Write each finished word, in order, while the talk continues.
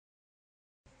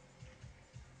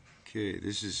Okay,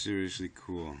 this is seriously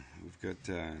cool. We've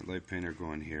got Light Paint HiR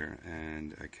going here,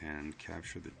 and I can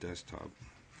capture the desktop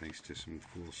thanks to some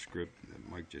cool script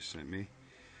that Mike just sent me.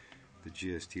 The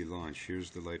GST launch. Here's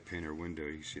the Light Paint HiR window.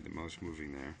 You can see the mouse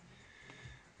moving there.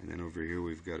 And then over here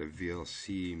we've got a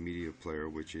VLC media player,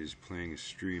 which is playing a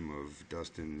stream of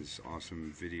Dustin's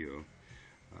awesome video,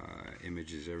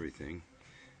 images, everything.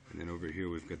 And then over here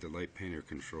we've got the Light Paint HiR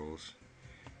controls.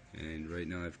 And right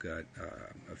now I've got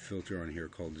a filter on here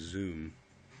called Zoom,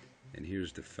 and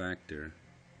here's the factor,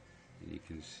 and you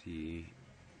can see,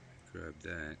 grab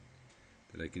that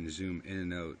I can zoom in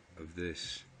and out of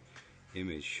this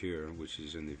image here, which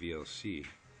is in the VLC.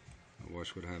 Now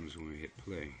watch what happens when we hit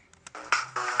play.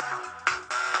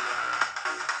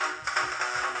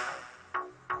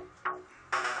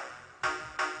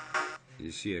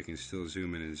 You see I can still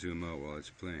zoom in and zoom out while it's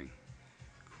playing.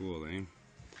 Cool, eh?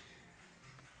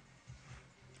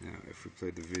 Now, if we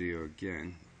play the video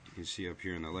again, you can see up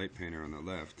here in the Light Paint HiR on the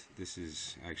left, this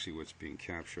is actually what's being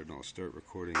captured, and I'll start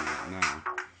recording that now.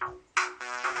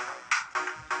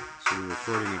 So we're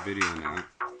recording a video now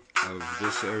of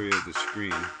this area of the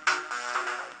screen,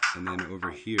 and then over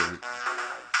here,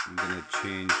 I'm going to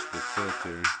change the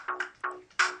filter.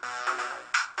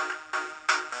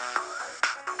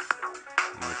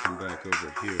 And I'll come back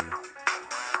over here.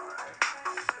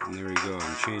 And there we go,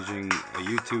 I'm changing a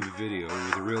YouTube video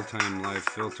with real-time live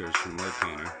filters from Light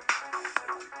Paint HiR.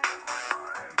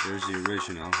 There's the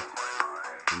original,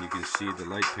 and you can see the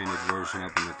light painted version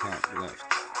up in the top left.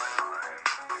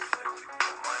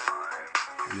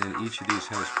 And then each of these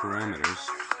has parameters.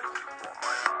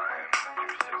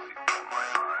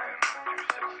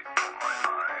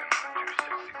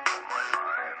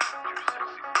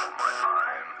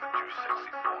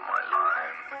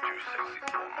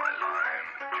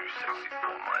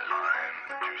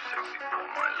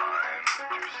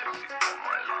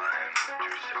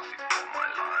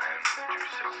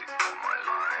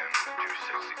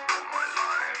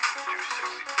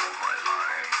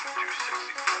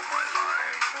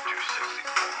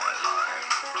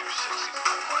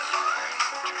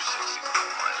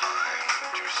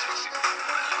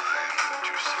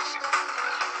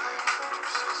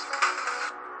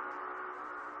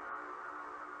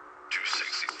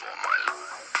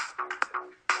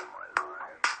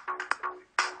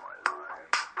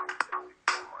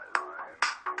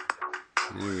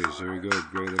 Anyways, there we go,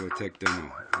 great little tech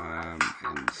demo. And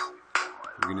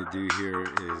what we're going to do here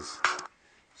is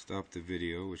stop the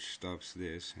video, which stops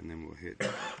this, and then we'll hit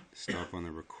stop on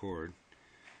the record.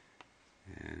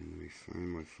 And we find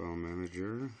my file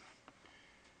manager,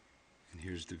 and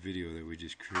here's the video that we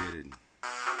just created.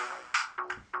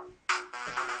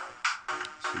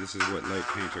 So this is what Light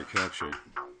Paint HiR captured.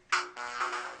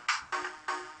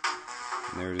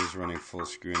 And there it is running full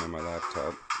screen on my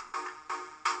laptop.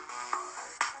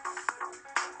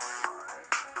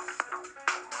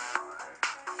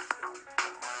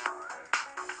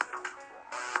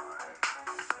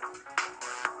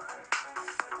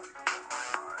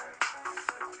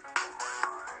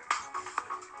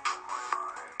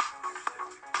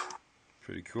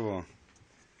 Pretty cool.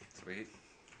 Sweet.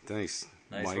 Thanks,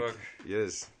 nice Mike. Work.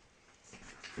 Yes.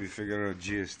 We figured out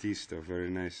GST stuff. Very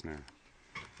nice now.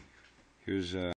 Here's